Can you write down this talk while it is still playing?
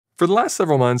For the last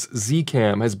several months,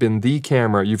 Zcam has been the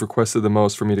camera you've requested the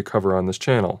most for me to cover on this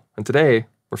channel, and today,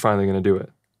 we're finally going to do it.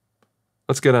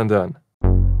 Let's get undone.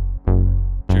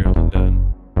 Gerald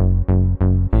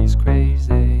Undone. He's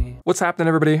crazy. What's happening,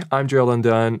 everybody? I'm Gerald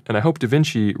Undone, and I hope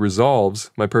DaVinci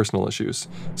resolves my personal issues.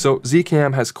 So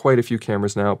Zcam has quite a few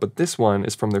cameras now, but this one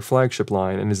is from their flagship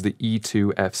line and is the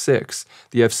E2-F6.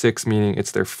 The F6 meaning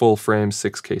it's their full-frame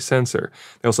 6K sensor.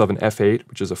 They also have an F8,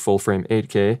 which is a full-frame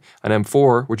 8K, an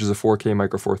M4, which is a 4K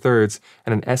micro four thirds,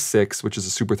 and an S6, which is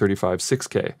a Super 35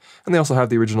 6K. And they also have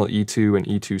the original E2 and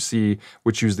E2C,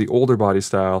 which use the older body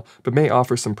style, but may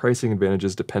offer some pricing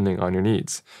advantages depending on your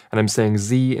needs. And I'm saying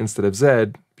Z instead of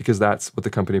Z, because that's what the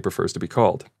company prefers to be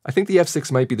called. I think the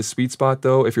F6 might be the sweet spot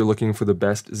though if you're looking for the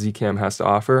best Zcam has to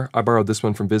offer. I borrowed this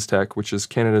one from VizTech, which is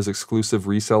Canada's exclusive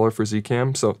reseller for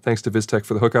Zcam, so thanks to VizTech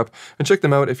for the hookup, and check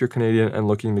them out if you're Canadian and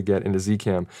looking to get into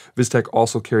Zcam. VizTech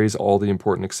also carries all the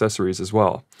important accessories as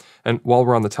well. And while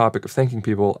we're on the topic of thanking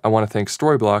people, I want to thank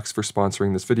Storyblocks for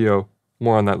sponsoring this video.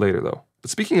 More on that later though.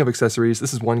 But speaking of accessories,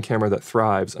 this is one camera that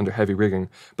thrives under heavy rigging,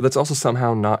 but that's also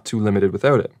somehow not too limited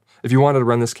without it. If you wanted to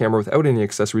run this camera without any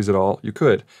accessories at all, you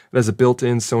could. It has a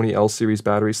built-in Sony L-series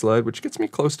battery sled, which gets me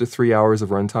close to 3 hours of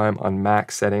runtime on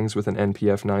max settings with an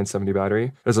NPF 970 battery.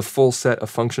 It has a full set of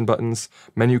function buttons,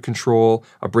 menu control,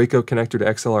 a breakout connector to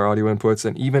XLR audio inputs,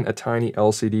 and even a tiny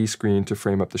LCD screen to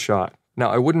frame up the shot. Now,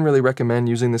 I wouldn't really recommend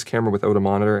using this camera without a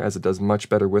monitor as it does much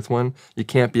better with one. You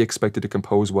can't be expected to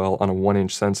compose well on a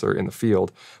 1-inch sensor in the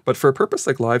field, but for a purpose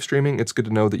like live streaming, it's good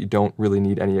to know that you don't really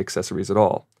need any accessories at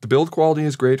all. The build quality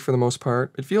is great for the most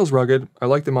part. It feels rugged, I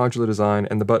like the modular design,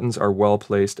 and the buttons are well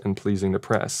placed and pleasing to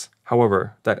press.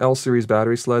 However, that L-series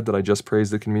battery sled that I just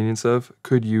praised the convenience of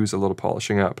could use a little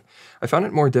polishing up. I found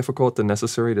it more difficult than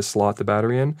necessary to slot the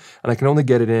battery in, and I can only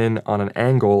get it in on an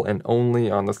angle and only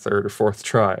on the 3rd or 4th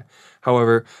try.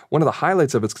 However, one of the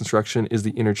highlights of its construction is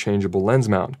the interchangeable lens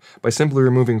mount. By simply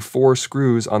removing 4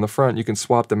 screws on the front, you can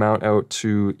swap the mount out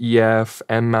to EF,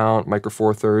 M mount, micro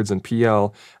four thirds, and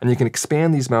PL, and you can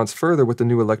expand these mounts further with the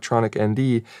new electronic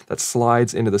ND that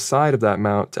slides into the side of that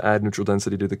mount to add neutral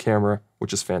density to the camera,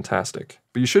 which is fantastic.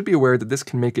 But you should be aware that this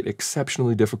can make it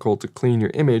exceptionally difficult to clean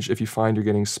your image if you find you're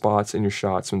getting spots in your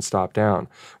shots when stopped down.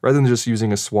 Rather than just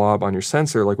using a swab on your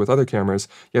sensor like with other cameras,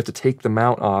 you have to take the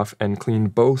mount off and clean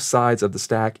both sides of the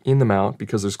stack in the mount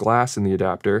because there's glass in the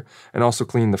adapter, and also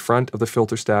clean the front of the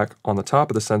filter stack on the top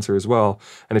of the sensor as well.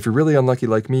 And if you're really unlucky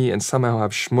like me and somehow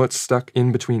have schmutz stuck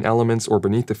in between elements or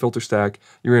beneath the filter stack,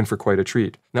 you're in for quite a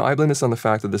treat. Now, I blame this on the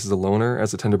fact that this is a loaner,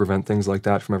 as I tend to prevent things like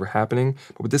that from ever happening,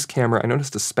 but with this camera I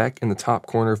noticed a speck in the top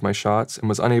corner of my shots and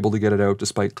was unable to get it out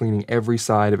despite cleaning every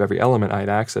side of every element I had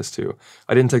access to.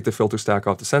 I didn't take the filter stack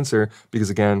off the sensor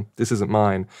because, again, this isn't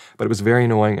mine, but it was very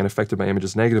annoying and affected my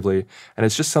images negatively, and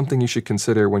it's just something you should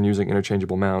consider when using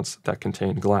interchangeable mounts that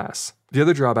contain glass. The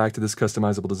other drawback to this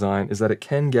customizable design is that it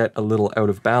can get a little out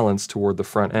of balance toward the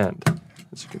front end.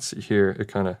 As you can see here, it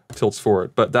kind of tilts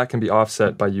forward, but that can be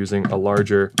offset by using a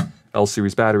larger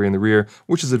L-series battery in the rear,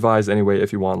 which is advised anyway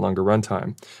if you want longer runtime.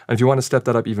 And if you want to step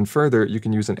that up even further, you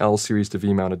can use an L-series to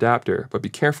V-mount adapter, but be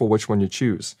careful which one you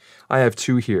choose. I have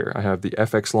 2 here. I have the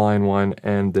FX line one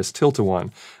and this Tilta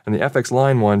one. And the FX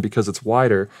line one, because it's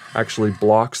wider, actually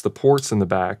blocks the ports in the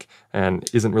back and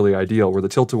isn't really ideal, where the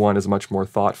Tilta one is much more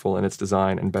thoughtful in its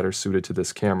design and better suited to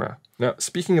this camera. Now,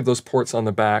 speaking of those ports on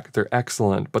the back, they're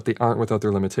excellent, but they aren't without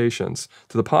their limitations.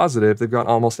 To the positive, they've got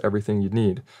almost everything you'd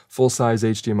need. Full-size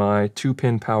HDMI,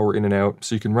 2-pin power in and out,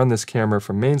 so you can run this camera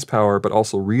from mains power, but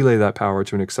also relay that power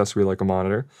to an accessory like a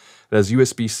monitor. It has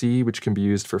USB-C, which can be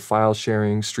used for file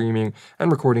sharing, streaming,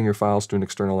 and recording your files to an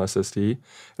external SSD. It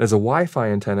has a Wi-Fi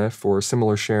antenna for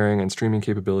similar sharing and streaming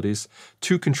capabilities,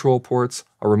 2 control ports,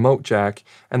 a remote jack,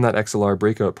 and that XLR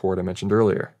breakout port I mentioned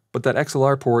earlier. But that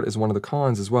XLR port is one of the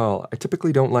cons as well. I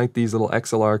typically don't like these little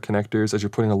XLR connectors as you're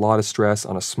putting a lot of stress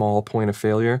on a small point of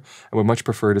failure. I would much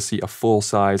prefer to see a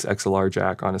full-size XLR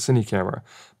jack on a cine camera,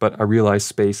 but I realize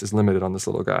space is limited on this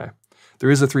little guy. There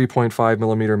is a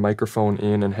 3.5mm microphone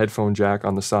in and headphone jack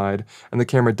on the side, and the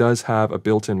camera does have a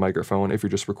built-in microphone if you're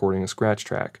just recording a scratch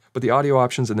track. But the audio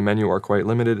options in the menu are quite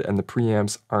limited and the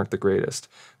preamps aren't the greatest,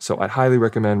 so I'd highly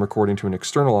recommend recording to an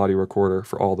external audio recorder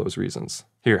for all those reasons.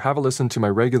 Here, have a listen to my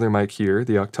regular mic here,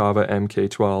 the Octava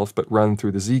MK12, but run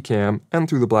through the Zcam and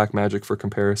through the Blackmagic for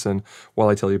comparison while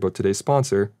I tell you about today's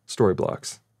sponsor,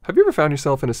 Storyblocks. Have you ever found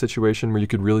yourself in a situation where you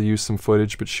could really use some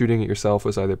footage, but shooting it yourself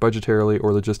was either budgetarily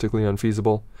or logistically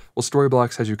unfeasible? Well,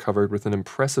 Storyblocks has you covered with an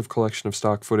impressive collection of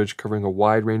stock footage covering a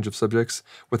wide range of subjects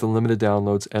with unlimited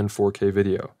downloads and 4K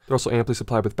video. They're also amply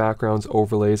supplied with backgrounds,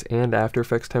 overlays, and After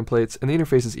Effects templates, and the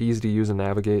interface is easy to use and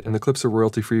navigate, and the clips are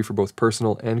royalty-free for both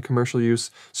personal and commercial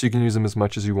use, so you can use them as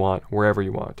much as you want, wherever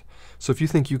you want. So if you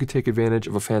think you could take advantage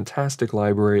of a fantastic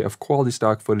library of quality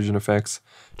stock footage and effects,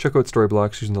 check out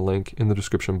Storyblocks using the link in the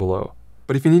description below.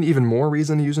 But if you need even more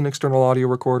reason to use an external audio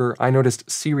recorder, I noticed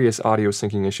serious audio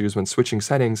syncing issues when switching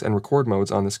settings and record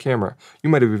modes on this camera. You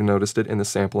might have even noticed it in the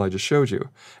sample I just showed you.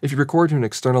 If you record to an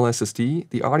external SSD,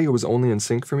 the audio was only in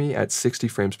sync for me at 60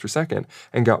 frames per second,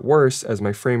 and got worse as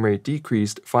my frame rate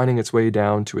decreased, finding its way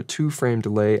down to a 2-frame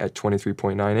delay at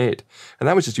 23.98. And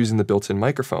that was just using the built-in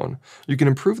microphone. You can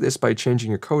improve this by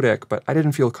changing your codec, but I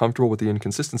didn't feel comfortable with the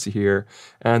inconsistency here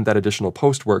and that additional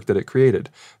post work that it created.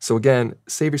 So again,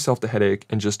 save yourself the headache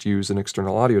and just use an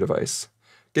external audio device.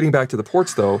 Getting back to the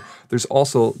ports though, there's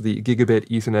also the Gigabit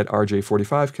Ethernet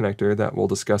RJ45 connector that we'll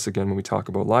discuss again when we talk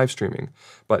about live streaming,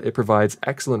 but it provides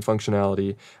excellent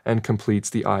functionality and completes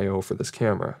the I/O for this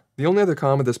camera. The only other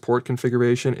con with this port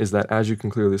configuration is that, as you can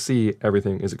clearly see,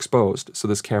 everything is exposed, so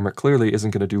this camera clearly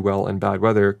isn't going to do well in bad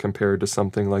weather compared to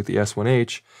something like the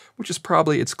S1H, which is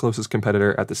probably its closest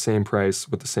competitor at the same price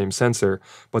with the same sensor,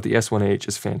 but the S1H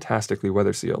is fantastically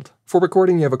weather sealed. For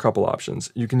recording, you have a couple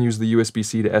options. You can use the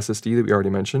USB-C to SSD that we already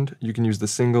mentioned, you can use the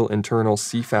single internal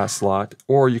CFast slot,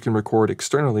 or you can record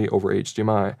externally over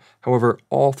HDMI. However,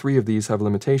 all three of these have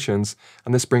limitations,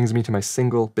 and this brings me to my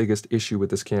single biggest issue with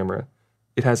this camera.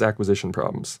 It has acquisition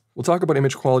problems. We'll talk about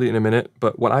image quality in a minute,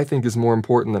 but what I think is more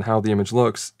important than how the image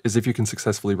looks is if you can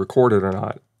successfully record it or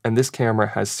not, and this camera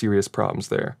has serious problems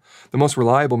there. The most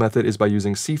reliable method is by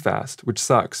using CFast, which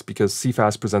sucks because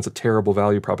CFast presents a terrible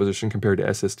value proposition compared to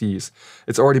SSDs.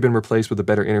 It's already been replaced with a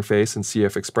better interface in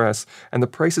CF Express, and the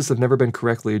prices have never been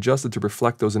correctly adjusted to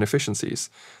reflect those inefficiencies.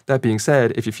 That being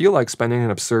said, if you feel like spending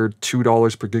an absurd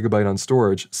 $2 per gigabyte on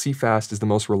storage, CFast is the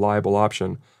most reliable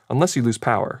option, unless you lose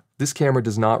power. This camera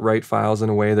does not write files in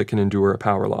a way that can endure a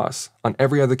power loss. On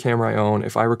every other camera I own,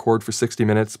 if I record for 60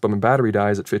 minutes but my battery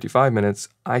dies at 55 minutes,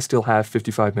 I still have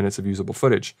 55 minutes of usable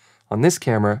footage. On this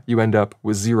camera, you end up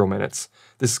with 0 minutes.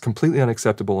 This is completely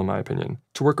unacceptable in my opinion.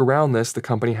 To work around this, the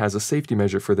company has a safety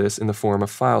measure for this in the form of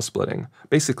file splitting.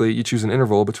 Basically, you choose an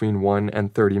interval between 1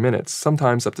 and 30 minutes,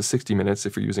 sometimes up to 60 minutes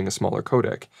if you're using a smaller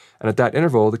codec. And at that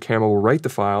interval, the camera will write the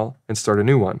file and start a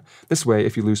new one. This way,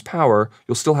 if you lose power,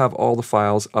 you'll still have all the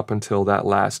files up until that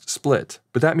last split.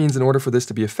 But that means in order for this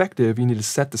to be effective, you need to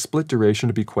set the split duration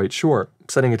to be quite short.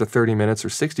 Setting it to 30 minutes or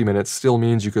 60 minutes still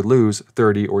means you could lose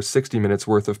 30 or 60 minutes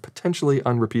worth of potentially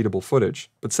unrepeatable footage.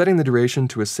 But setting the duration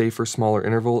to a safer, smaller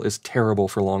interval is terrible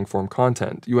for long-form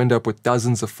content. You end up with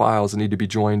dozens of files that need to be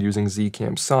joined using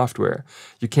Zcam software.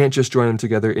 You can't just join them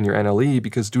together in your NLE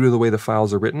because due to the way the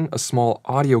files are written, a small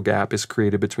audio gap is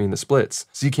created between the splits.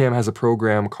 Zcam has a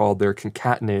program called their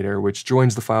concatenator, which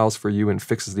joins the files for you and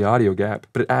fixes the audio gap,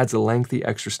 but it adds a lengthy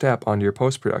extra step onto your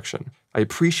post-production. I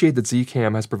appreciate that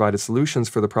Zcam has provided solutions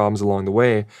for the problems along the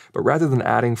way, but rather than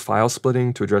adding file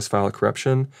splitting to address file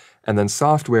corruption, and then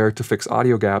software to fix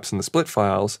audio gaps in the split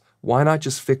files, why not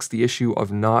just fix the issue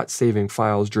of not saving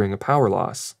files during a power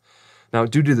loss? Now,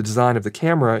 due to the design of the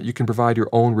camera, you can provide your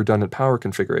own redundant power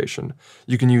configuration.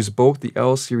 You can use both the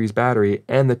L-series battery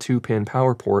and the 2-pin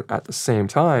power port at the same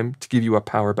time to give you a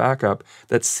power backup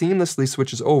that seamlessly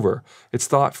switches over. It's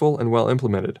thoughtful and well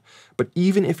implemented. But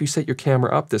even if you set your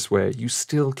camera up this way, you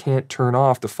still can't turn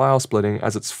off the file splitting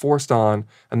as it's forced on,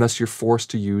 and thus you're forced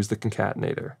to use the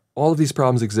concatenator. All of these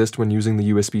problems exist when using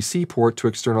the USB-C port to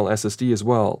external SSD as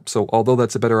well, so although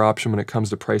that's a better option when it comes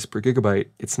to price per gigabyte,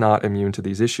 it's not immune to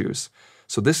these issues.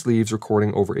 So this leaves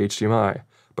recording over HDMI,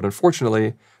 but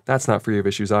unfortunately, that's not free of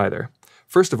issues either.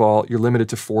 First of all, you're limited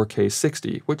to 4K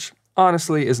 60, which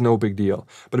honestly is no big deal,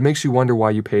 but it makes you wonder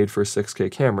why you paid for a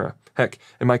 6K camera. Heck,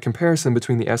 in my comparison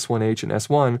between the S1H and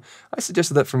S1, I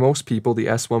suggested that for most people, the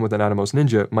S1 with an Atomos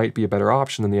Ninja might be a better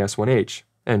option than the S1H.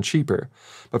 And cheaper.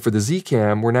 But for the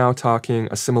Zcam, we're now talking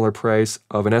a similar price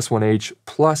of an S1H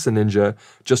plus a Ninja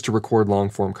just to record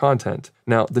long-form content.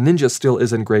 Now, the Ninja still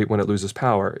isn't great when it loses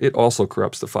power. It also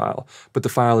corrupts the file, but the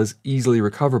file is easily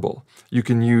recoverable. You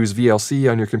can use VLC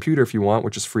on your computer if you want,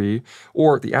 which is free,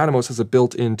 or the Atomos has a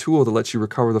built-in tool that lets you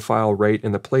recover the file right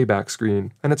in the playback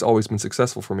screen, and it's always been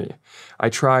successful for me. I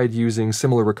tried using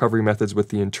similar recovery methods with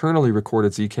the internally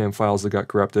recorded Zcam files that got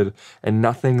corrupted, and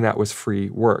nothing that was free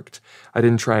worked. I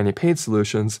didn't try any paid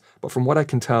solutions, but from what I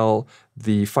can tell,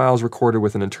 the files recorded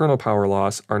with an internal power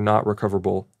loss are not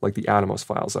recoverable like the Atomos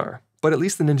files are. But at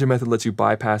least the Ninja method lets you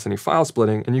bypass any file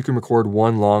splitting, and you can record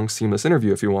one long, seamless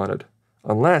interview if you wanted.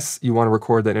 Unless you want to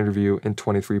record that interview in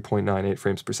 23.98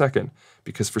 frames per second,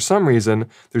 because for some reason,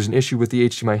 there's an issue with the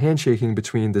HDMI handshaking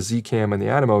between the Zcam and the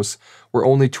Atomos, where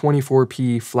only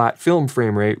 24p flat film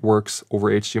frame rate works over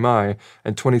HDMI,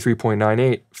 and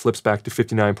 23.98 flips back to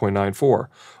 59.94.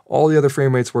 All the other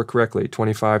frame rates work correctly,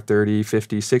 25, 30,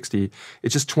 50, 60.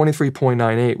 It's just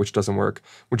 23.98 which doesn't work,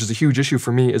 which is a huge issue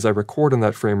for me as I record on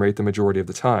that frame rate the majority of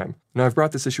the time. Now I've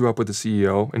brought this issue up with the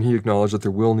CEO, and he acknowledged that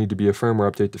there will need to be a firmware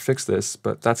update to fix this,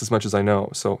 but that's as much as I know.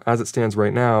 So as it stands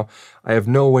right now, I have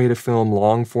no way to film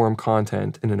long-form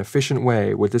content in an efficient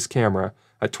way with this camera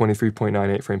at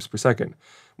 23.98 frames per second,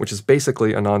 which is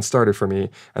basically a non-starter for me,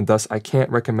 and thus I can't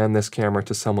recommend this camera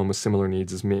to someone with similar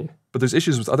needs as me. But there's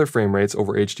issues with other frame rates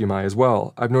over HDMI as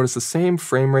well. I've noticed the same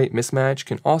frame rate mismatch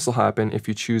can also happen if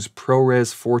you choose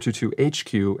ProRes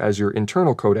 422HQ as your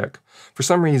internal codec. For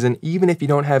some reason, even if you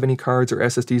don't have any cards or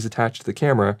SSDs attached to the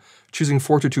camera, choosing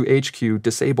 422HQ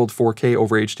disabled 4K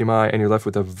over HDMI and you're left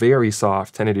with a very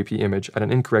soft 1080p image at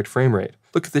an incorrect frame rate.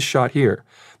 Look at this shot here.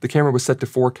 The camera was set to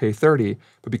 4K 30,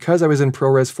 but because I was in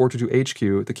ProRes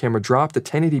 422HQ, the camera dropped to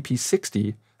 1080p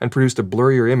 60 and produced a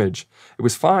blurrier image. It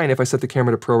was fine if I set the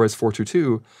camera to ProRes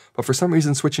 422, but for some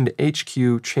reason switching to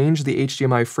HQ changed the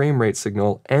HDMI frame rate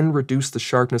signal and reduced the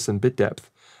sharpness and bit depth.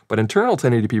 But internal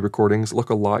 1080p recordings look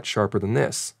a lot sharper than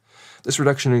this. This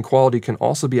reduction in quality can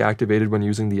also be activated when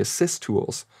using the assist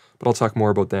tools, but I'll talk more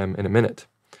about them in a minute.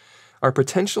 Our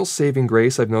potential saving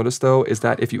grace I've noticed though is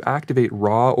that if you activate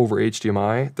RAW over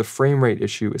HDMI, the frame rate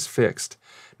issue is fixed.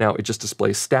 Now it just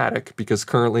displays static because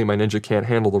currently my Ninja can't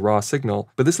handle the RAW signal,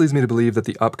 but this leads me to believe that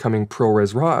the upcoming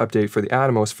ProRes RAW update for the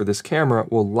Atomos for this camera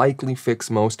will likely fix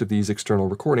most of these external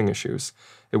recording issues.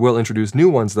 It will introduce new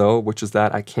ones though, which is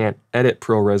that I can't edit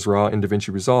ProRes RAW in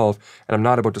DaVinci Resolve, and I'm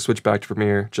not about to switch back to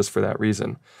Premiere just for that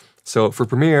reason. So for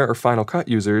Premiere or Final Cut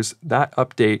users, that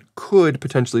update could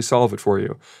potentially solve it for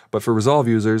you. But for Resolve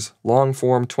users,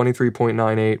 long-form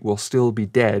 23.98 will still be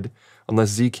dead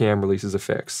unless Zcam releases a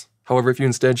fix. However, if you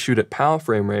instead shoot at PAL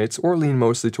frame rates or lean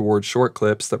mostly towards short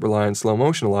clips that rely on slow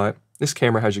motion a lot, this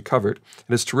camera has you covered.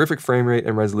 It has terrific frame rate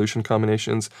and resolution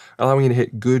combinations, allowing you to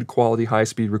hit good quality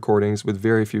high-speed recordings with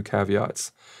very few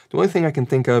caveats. The only thing I can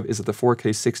think of is that the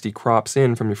 4K 60 crops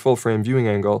in from your full-frame viewing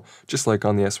angle, just like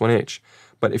on the S1H.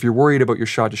 But if you're worried about your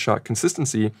shot-to-shot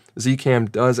consistency,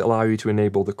 Zcam does allow you to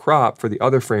enable the crop for the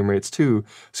other frame rates too,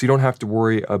 so you don't have to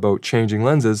worry about changing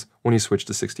lenses when you switch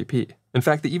to 60p. In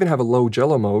fact, they even have a low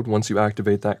Jello mode once you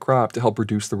activate that crop to help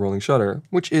reduce the rolling shutter,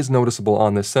 which is noticeable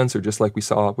on this sensor just like we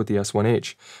saw with the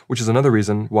S1H, which is another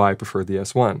reason why I prefer the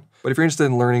S1. But if you're interested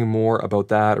in learning more about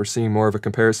that or seeing more of a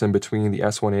comparison between the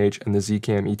S1H and the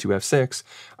Zcam E2-F6,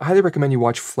 I highly recommend you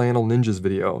watch Flannel Ninja's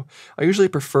video. I usually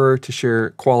prefer to share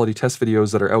quality test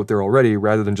videos that are out there already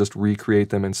rather than just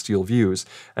recreate them and steal views,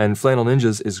 and Flannel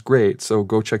Ninja's is great, so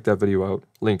go check that video out,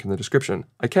 link in the description.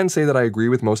 I can say that I agree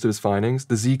with most of his findings.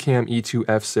 The Zcam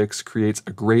E2-F6 creates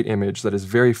a great image that is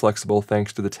very flexible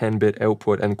thanks to the 10-bit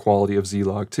output and quality of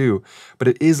Z-Log2, but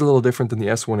it is a little different than the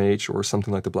S1H or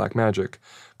something like the Blackmagic.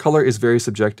 Color is very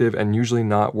subjective and usually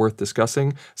not worth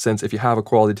discussing, since if you have a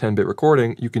quality 10-bit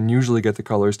recording, you can usually get the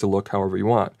colors to look however you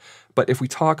want. But if we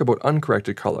talk about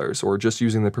uncorrected colors, or just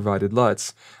using the provided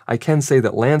LUTs, I can say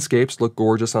that landscapes look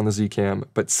gorgeous on the Zcam,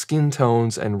 but skin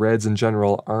tones and reds in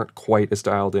general aren't quite as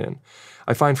dialed in.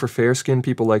 I find for fair-skinned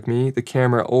people like me, the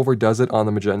camera overdoes it on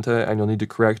the magenta and you'll need to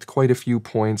correct quite a few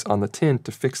points on the tint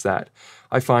to fix that.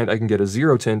 I find I can get a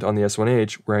 0 tint on the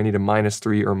S1H where I need a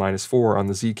 -3 or -4 on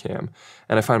the Zcam,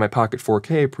 and I find my Pocket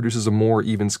 4K produces a more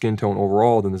even skin tone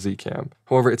overall than the Zcam.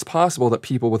 However, it's possible that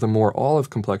people with a more olive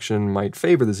complexion might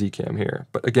favor the Zcam here,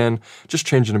 but again, just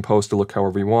change it in post to look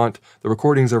however you want. The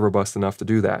recordings are robust enough to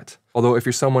do that. Although if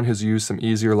you're someone who's used some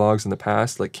easier logs in the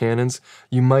past, like Canon's,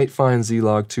 you might find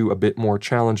Z-Log2 a bit more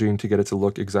challenging to get it to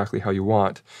look exactly how you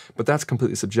want, but that's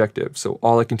completely subjective, so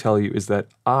all I can tell you is that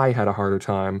I had a harder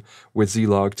time with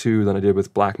Z-Log2 than I did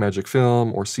with Blackmagic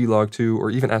Film, or C-Log2, or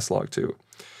even S-Log2.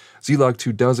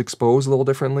 Z-Log2 does expose a little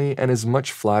differently and is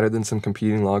much flatter than some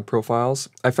competing log profiles.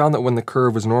 I found that when the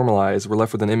curve was normalized, we're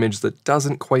left with an image that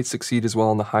doesn't quite succeed as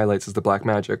well in the highlights as the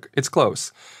Blackmagic. It's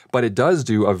close, but it does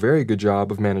do a very good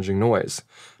job of managing noise.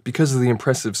 Because of the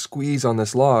impressive squeeze on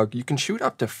this log, you can shoot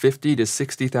up to 50 to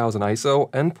 60,000 ISO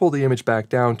and pull the image back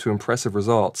down to impressive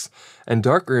results, and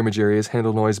darker image areas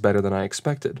handle noise better than I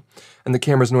expected. And the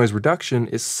camera's noise reduction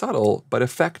is subtle but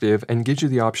effective and gives you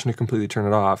the option to completely turn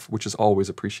it off, which is always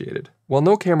appreciated. While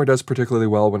no camera does particularly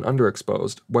well when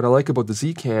underexposed, what I like about the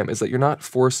Z-Cam is that you're not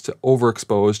forced to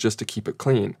overexpose just to keep it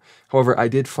clean. However, I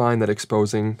did find that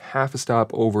exposing half a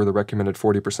stop over the recommended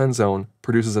 40% zone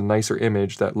produces a nicer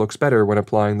image that looks better when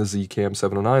applying the Z-Cam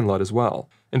 709 LUT as well.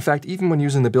 In fact, even when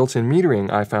using the built-in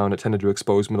metering, I found it tended to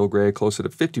expose middle gray closer to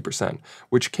 50%,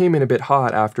 which came in a bit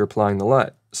hot after applying the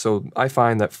LUT. So I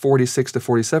find that 46 to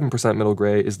 47% middle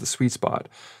gray is the sweet spot.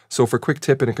 So for quick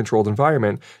tip in a controlled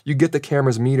environment, you get the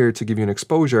camera's meter to give you an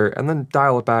exposure and then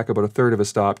dial it back about a third of a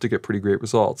stop to get pretty great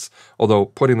results. Although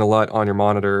putting the LUT on your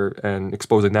monitor and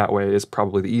exposing that way is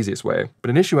probably the easiest way.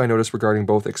 But an issue I noticed regarding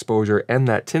both exposure and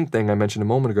that tint thing I mentioned a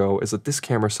moment ago is that this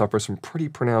camera suffers from pretty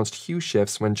pronounced hue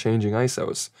shifts when changing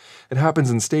ISOs. It happens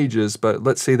in stages, but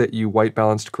let's say that you white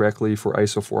balanced correctly for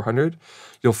ISO 400,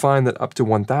 you'll find that up to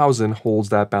 1000 holds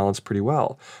that balance pretty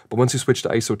well. But once you switch to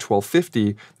ISO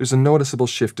 1250, there's a noticeable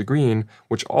shift to green,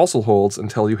 which also holds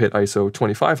until you hit ISO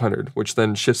 2500, which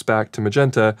then shifts back to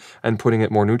magenta and putting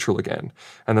it more neutral again.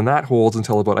 And then that holds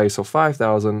until about ISO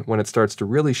 5000, when it starts to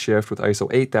really shift, with ISO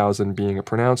 8000 being a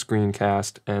pronounced green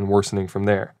cast and worsening from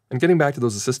there. And getting back to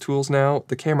those assist tools now,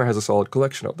 the camera has a solid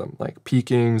collection of them, like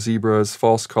peaking, zebras,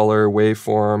 false color,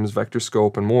 waveforms, vector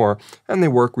scope, and more, and they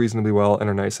work reasonably well and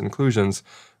are nice inclusions.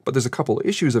 But there's a couple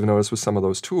issues I've noticed with some of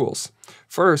those tools.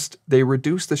 First, they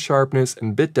reduce the sharpness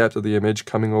and bit depth of the image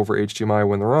coming over HDMI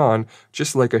when they're on,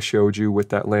 just like I showed you with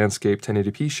that landscape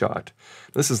 1080p shot.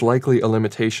 This is likely a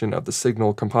limitation of the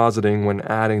signal compositing when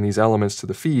adding these elements to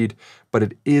the feed, but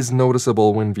it is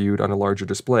noticeable when viewed on a larger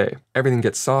display. Everything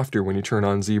gets softer when you turn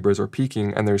on zebras or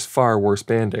peaking, and there's far worse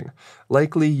banding.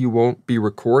 Likely you won't be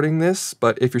recording this,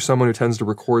 but if you're someone who tends to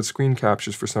record screen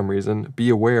captures for some reason, be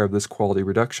aware of this quality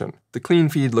reduction. The clean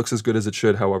feed looks as good as it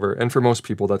should, however, and for most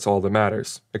people that's all that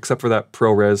matters, except for that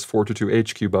ProRes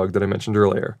 422 HQ bug that I mentioned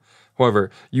earlier.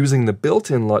 However, using the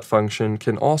built-in LUT function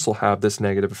can also have this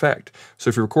negative effect. So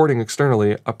if you're recording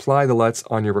externally, apply the LUTs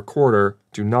on your recorder,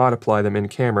 do not apply them in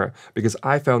camera, because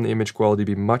I found the image quality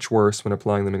to be much worse when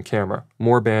applying them in camera.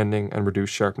 More banding and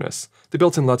reduced sharpness. The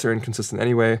built-in LUTs are inconsistent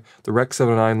anyway. The Rec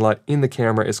 709 LUT in the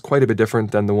camera is quite a bit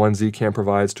different than the one Z-Cam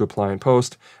provides to apply in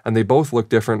post, and they both look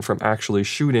different from actually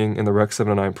shooting in the Rec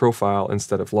 709 profile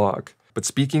instead of log. But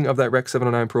speaking of that Rec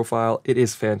 709 profile, it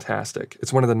is fantastic.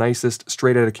 It's one of the nicest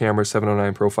straight-out-of-camera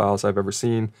 709 profiles I've ever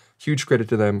seen. Huge credit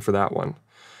to them for that one.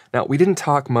 Now, we didn't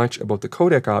talk much about the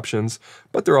codec options,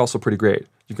 but they're also pretty great.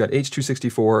 You've got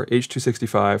H.264,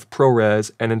 H.265,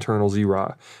 ProRes, and internal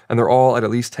ZRAW, and they're all at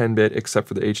least 10-bit except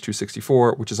for the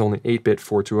H.264, which is only 8-bit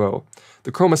 420.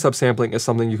 The chroma subsampling is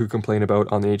something you could complain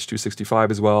about on the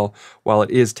H.265 as well. While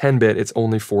it is 10-bit, it's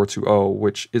only 420,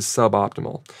 which is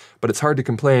suboptimal. But it's hard to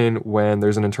complain when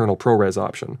there's an internal ProRes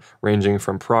option, ranging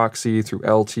from proxy through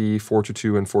LT,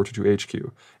 422, and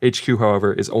 422 HQ. HQ,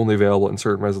 however, is only available in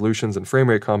certain resolutions and frame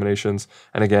rate combinations,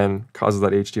 and again, causes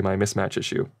that HDMI mismatch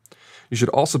issue. You should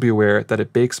also be aware that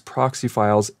it bakes proxy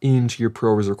files into your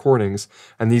ProRes recordings,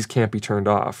 and these can't be turned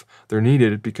off. They're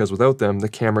needed because without them, the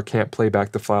camera can't play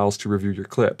back the files to review your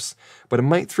clips. But it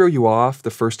might throw you off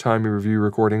the first time you review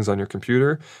recordings on your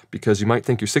computer, because you might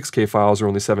think your 6K files are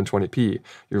only 720p.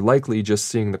 You're likely just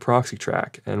seeing the proxy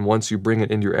track, and once you bring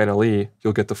it into your NLE,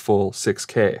 you'll get the full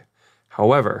 6K.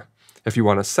 However, if you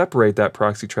want to separate that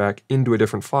proxy track into a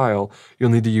different file,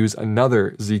 you'll need to use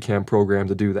another Z-Cam program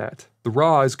to do that. The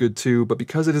RAW is good too, but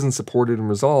because it isn't supported in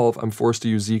Resolve, I'm forced to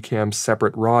use Z-Cam's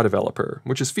separate RAW developer,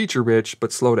 which is feature-rich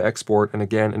but slow to export and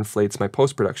again inflates my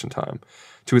post-production time.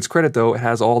 To its credit though, it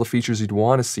has all the features you'd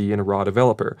want to see in a RAW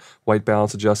developer: white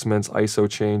balance adjustments, ISO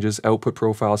changes, output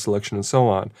profile selection, and so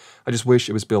on. I just wish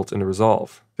it was built into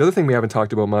Resolve. The other thing we haven't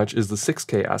talked about much is the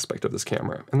 6K aspect of this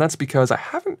camera, and that's because I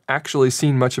haven't actually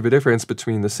seen much of a difference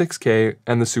between the 6K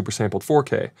and the super sampled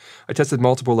 4K. I tested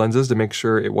multiple lenses to make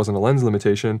sure it wasn't a lens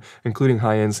limitation, including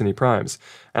high-end cine primes,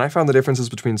 and I found the differences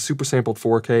between super sampled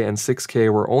 4K and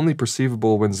 6K were only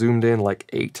perceivable when zoomed in like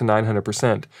 800 to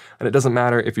 900%, and it doesn't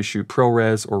matter if you shoot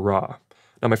ProRes or RAW.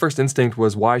 Now my first instinct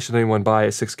was, why should anyone buy a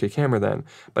 6K camera then?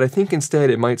 But I think instead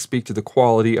it might speak to the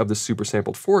quality of the super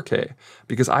sampled 4K,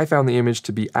 because I found the image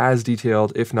to be as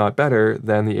detailed, if not better,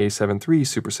 than the A7 III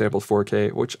super sampled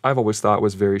 4K, which I've always thought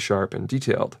was very sharp and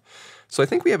detailed. So I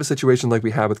think we have a situation like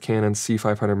we have with Canon's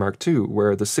C500 Mark II,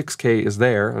 where the 6K is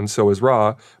there, and so is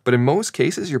RAW, but in most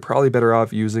cases you're probably better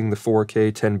off using the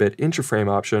 4K 10-bit intraframe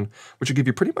option, which will give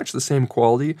you pretty much the same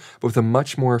quality, but with a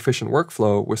much more efficient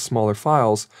workflow with smaller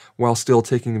files, while still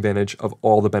taking advantage of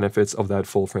all the benefits of that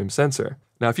full-frame sensor.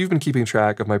 Now, if you've been keeping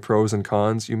track of my pros and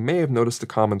cons, you may have noticed a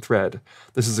common thread.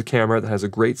 This is a camera that has a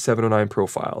great 709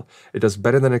 profile. It does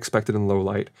better than expected in low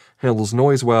light, handles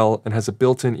noise well, and has a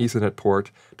built-in Ethernet port,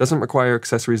 doesn't require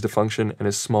accessories to function, and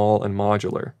is small and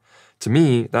modular. To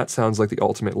me, that sounds like the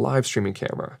ultimate live streaming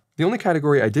camera. The only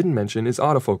category I didn't mention is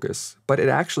autofocus, but it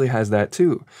actually has that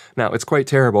too. Now, it's quite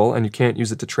terrible and you can't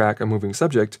use it to track a moving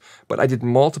subject, but I did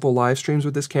multiple live streams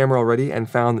with this camera already and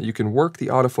found that you can work the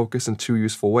autofocus in two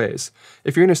useful ways.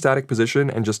 If you're in a static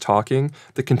position and just talking,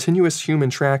 the continuous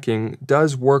human tracking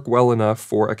does work well enough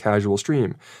for a casual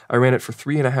stream. I ran it for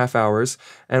 3.5 hours,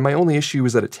 and my only issue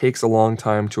is that it takes a long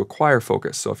time to acquire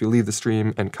focus, so if you leave the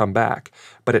stream and come back.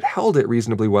 But it held it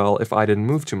reasonably well if I didn't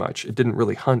move too much. It didn't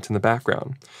really hunt in the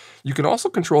background. You can also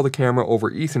control the camera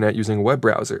over Ethernet using a web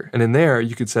browser, and in there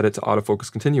you could set it to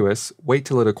autofocus continuous, wait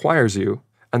till it acquires you,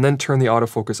 and then turn the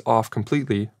autofocus off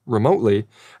completely, remotely,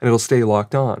 and it'll stay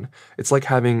locked on. It's like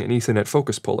having an Ethernet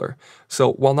focus puller.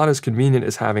 So while not as convenient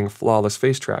as having flawless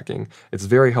face tracking, it's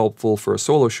very helpful for a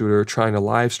solo shooter trying to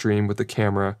live stream with the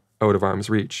camera out of arm's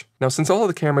reach. Now, since all of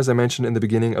the cameras I mentioned in the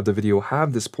beginning of the video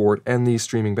have this port and these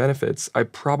streaming benefits, I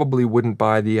probably wouldn't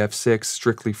buy the F6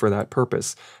 strictly for that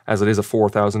purpose, as it is a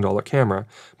 $4,000 camera,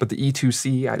 but the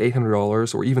E2C at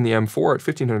 $800 or even the M4 at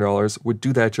 $1,500 would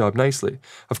do that job nicely.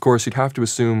 Of course, you'd have to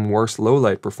assume worse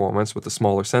low-light performance with the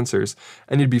smaller sensors,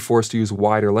 and you'd be forced to use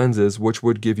wider lenses, which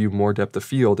would give you more depth of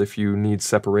field if you need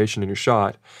separation in your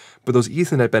shot. But those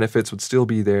Ethernet benefits would still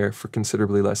be there for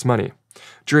considerably less money.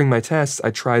 During my tests, I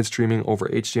tried streaming over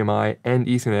HDMI and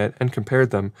Ethernet and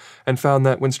compared them, and found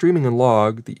that when streaming in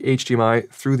log, the HDMI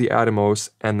through the Atomos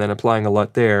and then applying a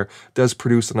LUT there does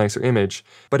produce a nicer image,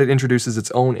 but it introduces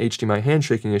its own HDMI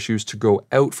handshaking issues to go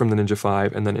out from the Ninja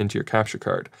 5 and then into your capture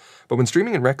card. But when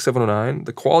streaming in Rec 709,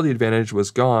 the quality advantage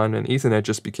was gone and Ethernet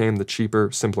just became the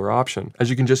cheaper, simpler option, as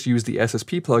you can just use the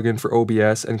SSP plugin for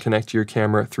OBS and connect to your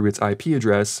camera through its IP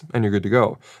address, and you're good to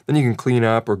go. Then you can clean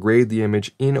up or grade the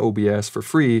image in OBS for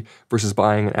free versus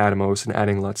buying an Atomos and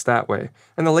adding LUTs that way.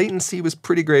 And the latency was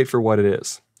pretty great for what it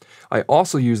is. I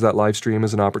also used that live stream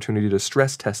as an opportunity to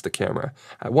stress test the camera.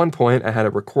 At one point, I had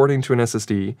it recording to an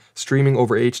SSD, streaming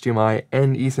over HDMI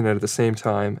and Ethernet at the same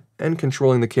time, and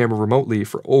controlling the camera remotely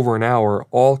for over an hour,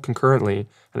 all concurrently,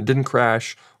 and it didn't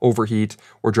crash, overheat,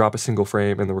 or drop a single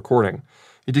frame in the recording.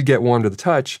 It did get warm to the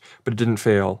touch, but it didn't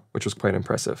fail, which was quite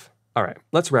impressive. Alright,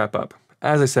 let's wrap up.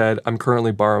 As I said, I'm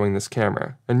currently borrowing this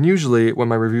camera, and usually when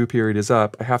my review period is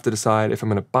up, I have to decide if I'm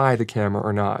going to buy the camera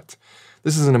or not.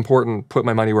 This is an important put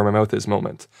my money where my mouth is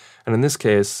moment, and in this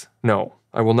case, no,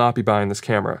 I will not be buying this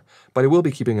camera, but I will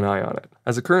be keeping an eye on it.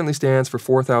 As it currently stands for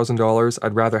 $4,000,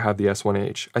 I'd rather have the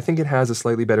S1H. I think it has a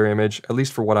slightly better image, at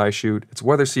least for what I shoot. It's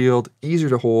weather sealed, easier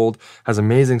to hold, has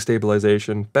amazing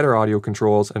stabilization, better audio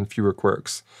controls, and fewer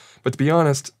quirks. But to be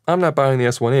honest, I'm not buying the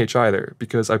S1H either,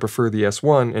 because I prefer the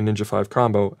S1 and Ninja 5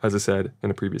 combo, as I said in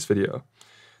a previous video.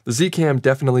 The Z-Cam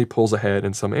definitely pulls ahead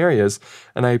in some areas,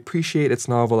 and I appreciate its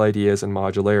novel ideas and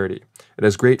modularity. It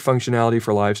has great functionality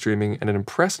for live streaming, and it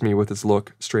impressed me with its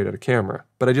look straight out of camera.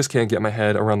 But I just can't get my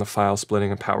head around the file splitting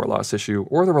and power loss issue,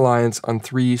 or the reliance on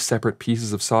 3 separate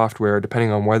pieces of software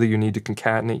depending on whether you need to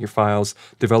concatenate your files,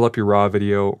 develop your RAW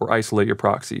video, or isolate your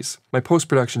proxies. My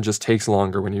post-production just takes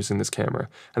longer when using this camera,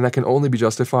 and that can only be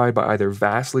justified by either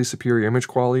vastly superior image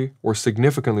quality or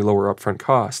significantly lower upfront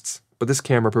costs. But this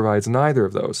camera provides neither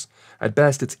of those. At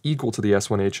best, it's equal to the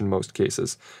S1H in most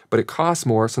cases, but it costs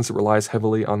more since it relies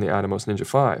heavily on the Atomos Ninja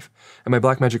 5. And my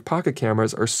Blackmagic Pocket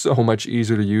cameras are so much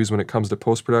easier to use when it comes to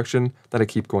post-production that I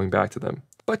keep going back to them.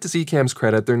 But to Z-Cam's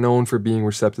credit, they're known for being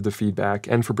receptive to feedback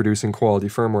and for producing quality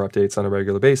firmware updates on a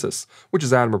regular basis, which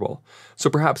is admirable.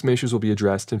 So perhaps my issues will be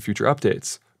addressed in future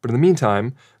updates. But in the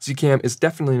meantime, Z-Cam is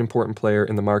definitely an important player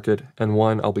in the market and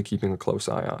one I'll be keeping a close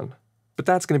eye on. But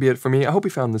that's going to be it for me. I hope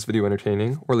you found this video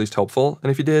entertaining, or at least helpful,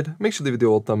 and if you did, make sure to leave the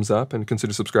old thumbs up and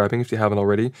consider subscribing if you haven't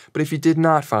already. But if you did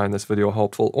not find this video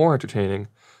helpful or entertaining,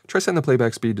 try setting the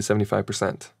playback speed to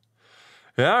 75%.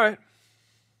 Yeah, alright.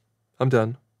 I'm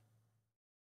done.